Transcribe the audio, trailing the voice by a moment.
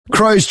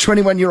Crows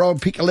 21-year-old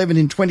pick 11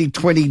 in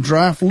 2020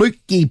 draft,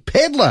 Lukey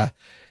Pedlar,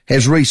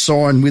 has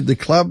re-signed with the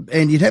club,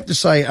 and you'd have to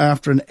say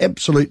after an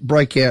absolute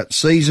breakout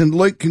season.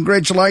 Luke,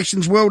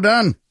 congratulations, well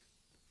done.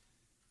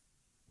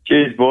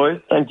 Cheers, boys.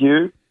 Thank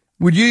you.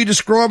 Would you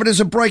describe it as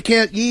a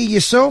breakout year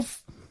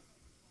yourself?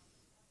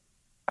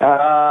 It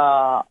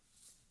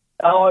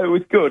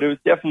was good. It was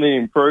definitely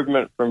an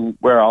improvement from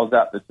where I was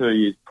at the 2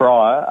 years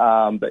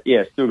prior. But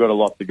yeah, still got a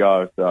lot to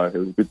go, so it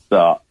was a good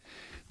start.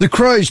 The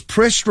Crows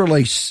press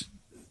release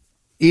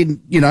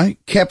in,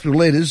 capital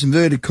letters,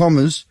 inverted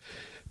commas,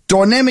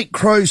 dynamic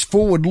Crows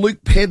forward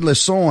Luke Pedlar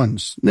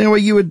signs. Now, are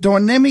you a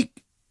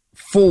dynamic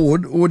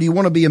forward or do you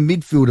want to be a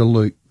midfielder,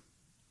 Luke?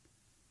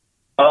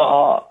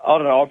 I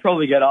don't know. I'll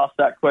probably get asked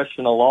that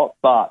question a lot,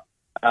 but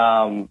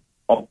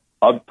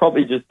I'd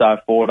probably just say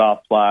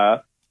forward-half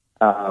player.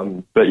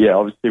 But yeah,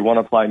 obviously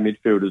want to play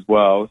midfield as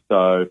well.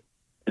 So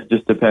it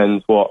just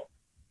depends what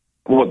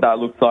that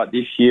looks like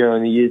this year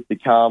and the years to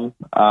come.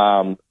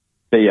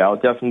 But yeah, I'll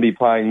definitely be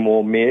playing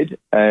more mid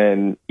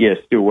and yeah,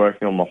 still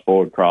working on my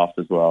forward craft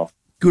as well.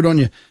 Good on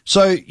you.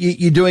 So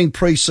you're doing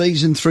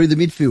pre-season through the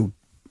midfield?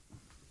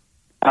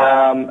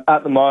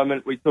 At the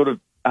moment, we sort of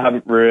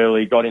haven't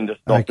really got into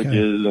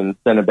stoppages and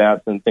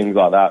centre-bouts and things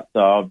like that.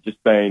 So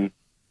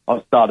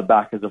I've started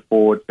back as a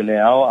forward for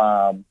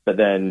now, but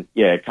then,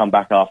 yeah, come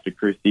back after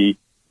Chrissy.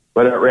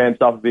 When it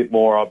ramps up a bit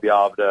more, I'll be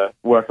able to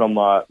work on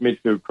my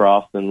midfield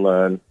craft and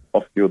learn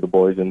off a few of the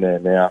boys in there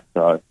now.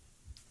 So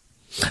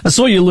I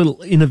saw your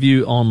little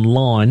interview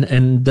online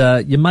and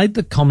you made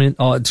the comment,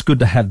 it's good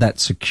to have that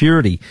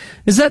security.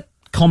 Is that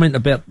comment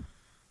about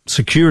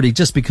security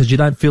just because you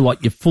don't feel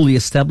like you've fully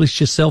established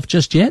yourself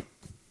just yet?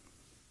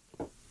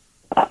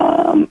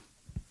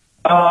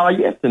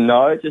 Yes and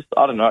no. Just,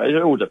 I don't know. It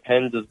all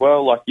depends as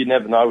well. Like, you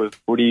never know with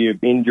footy.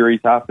 Injuries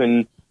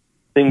happen,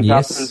 things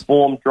happen,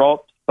 form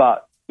drops.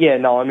 But, yeah,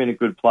 no, I'm in a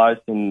good place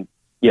and,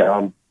 yeah,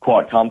 I'm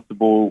quite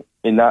comfortable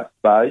in that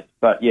space.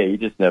 But, yeah, you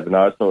just never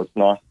know. So it's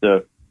nice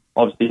to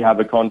obviously have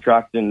a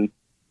contract and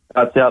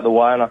that's out the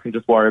way and I can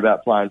just worry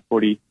about playing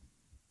footy.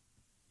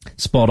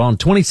 Spot on.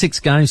 26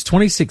 games,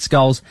 26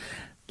 goals.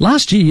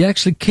 Last year, you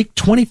actually kicked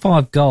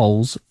 25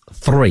 goals,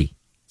 3.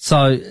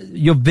 So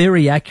you're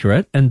very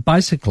accurate, and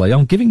basically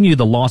I'm giving you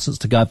the licence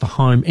to go for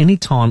home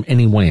anytime,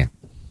 anywhere.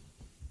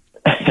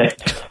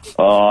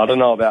 I don't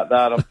know about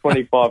that. I'm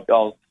 25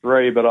 goals,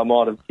 3, but I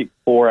might have kicked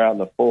 4 out in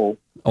the fall.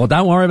 Oh,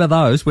 don't worry about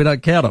those. We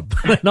don't count them.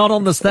 They're not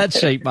on the stat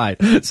sheet, mate.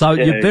 So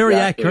yeah, you're very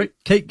accurate.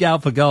 Keep going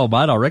for goal,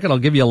 mate. I reckon I'll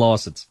give you a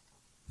licence.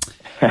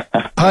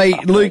 Hey,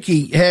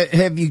 Lukey,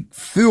 have you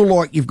feel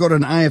like you've got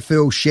an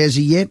AFL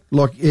chassis yet?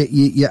 Like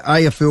you're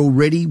AFL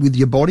ready with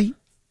your body?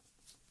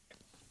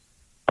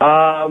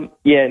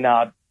 Yeah,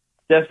 no,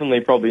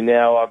 definitely probably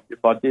now.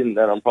 If I didn't,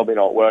 then I'm probably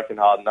not working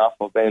hard enough.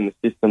 I've been in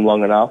the system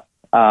long enough.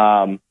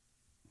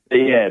 But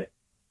yeah,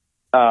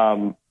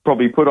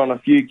 probably put on a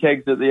few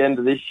kegs at the end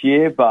of this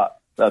year, but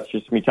that's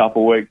just me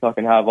couple of weeks I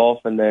can have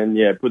off and then,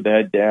 yeah, put the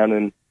head down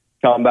and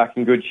come back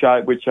in good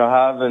shape, which I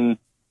have, and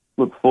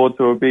look forward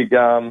to a big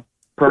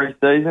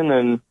pre-season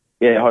and,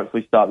 yeah,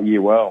 hopefully start the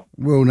year well.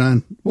 Well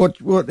done.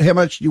 How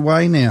much do you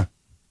weigh now?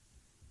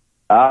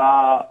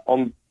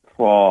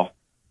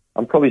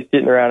 I'm probably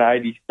sitting around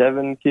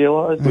 87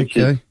 kilos, which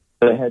is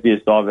the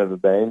heaviest I've ever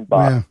been.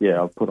 But,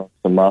 yeah, I've put on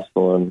some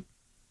muscle and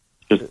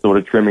just sort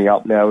of trimming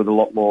up now with a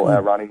lot more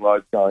running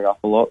loads going up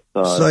a lot.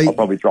 So I'll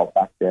probably drop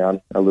back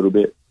down a little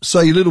bit.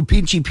 So your little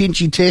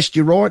pinchy test,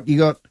 you're right? You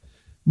got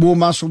more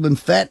muscle than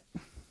fat?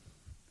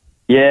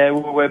 Yeah,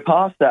 well, we're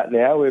past that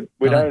now.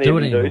 We don't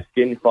even do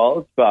skin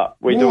folds, but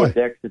we do a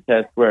DEXA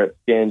test where it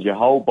scans your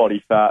whole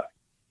body fat,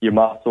 your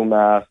muscle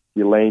mass,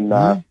 your lean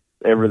mass,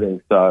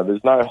 everything. So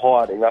there's no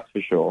hiding, that's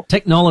for sure.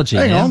 Technology.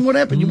 Hang on, what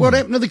happened? What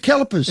happened to the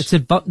calipers?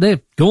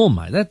 They're gone,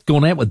 mate. They've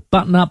gone out with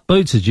button-up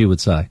boots, as you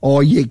would say. Oh,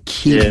 you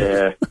kidding?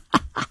 Yeah.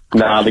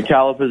 No, the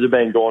calipers have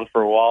been gone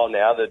for a while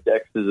now. The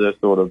DEXAs are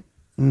sort of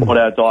what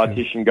our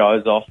dietitian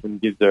goes off and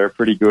gives her a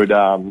pretty good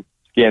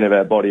scan of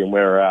our body and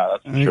where we're at,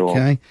 that's for sure.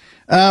 Okay.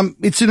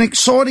 It's an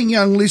exciting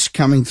young list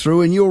coming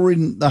through, and you're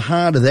in the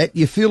heart of that.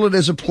 You feel it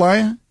as a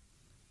player?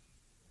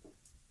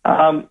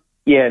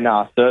 Yeah,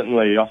 no,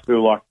 certainly. I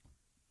feel like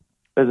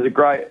there's a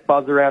great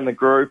buzz around the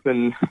group,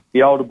 and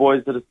the older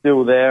boys that are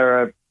still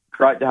there are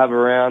great to have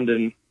around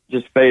and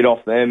just feed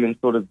off them and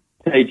sort of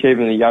teach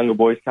even the younger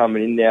boys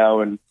coming in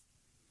now. And,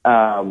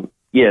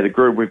 yeah, the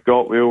group we've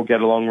got, we all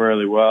get along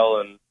really well,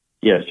 and,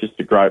 yeah, it's just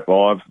a great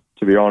vibe,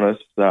 to be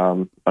honest.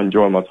 I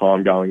enjoy my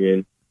time going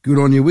in. Good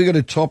on you. We got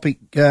a topic,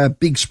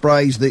 big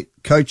sprays that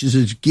coaches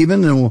has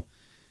given, or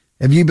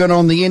have you been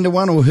on the end of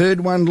one or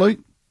heard one, Luke?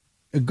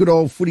 A good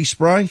old footy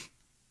spray?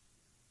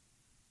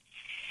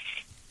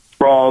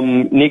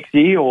 From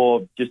Nixie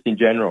or just in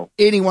general?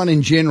 Anyone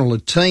in general, a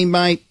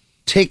teammate,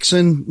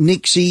 Texan,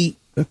 Nixie,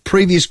 a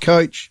previous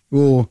coach,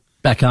 or...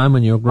 Back home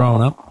when you were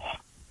growing up?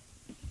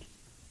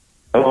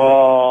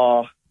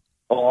 Oh,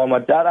 my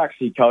dad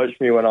actually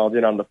coached me when I was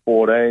in under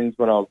 14s,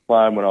 when I was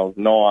playing when I was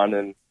 9,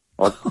 and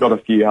I got a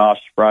few harsh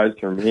sprays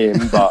from him,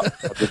 but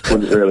I just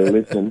wouldn't really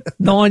listen.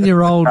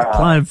 9-year-old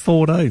playing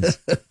 14s.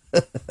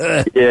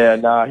 Yeah,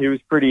 no, he was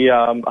pretty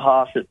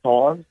harsh at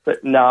times.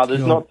 But no,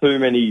 there's not too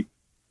many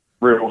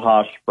real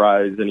harsh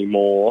sprays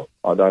anymore.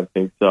 I don't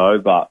think so,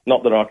 but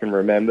not that I can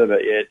remember. But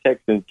yeah,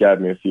 Texans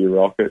gave me a few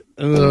rockets.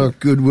 Oh,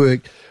 good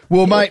work.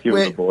 Well, mate,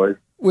 boys.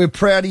 we're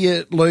proud of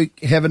you, Luke.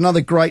 Have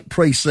another great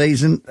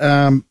pre-season.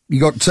 You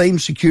got team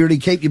security.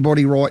 Keep your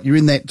body right. You're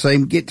in that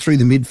team. Get through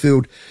the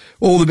midfield.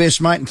 All the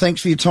best, mate, and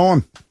thanks for your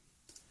time.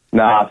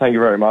 Nah, thank you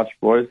very much,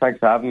 boys. Thanks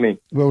for having me.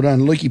 Well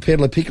done. Lukey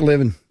Pedlar, pick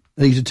 11.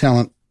 He's a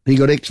talent. He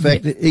got X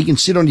Factor. Yeah. He can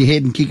sit on your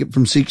head and kick it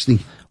from 60.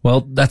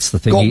 Well, that's the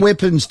thing. Got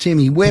weapons,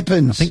 Timmy,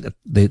 weapons. I think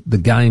that the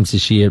games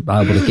this year,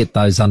 able to get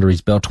those under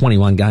his belt,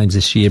 21 games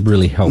this year,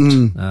 really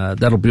helped.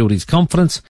 That'll build his confidence.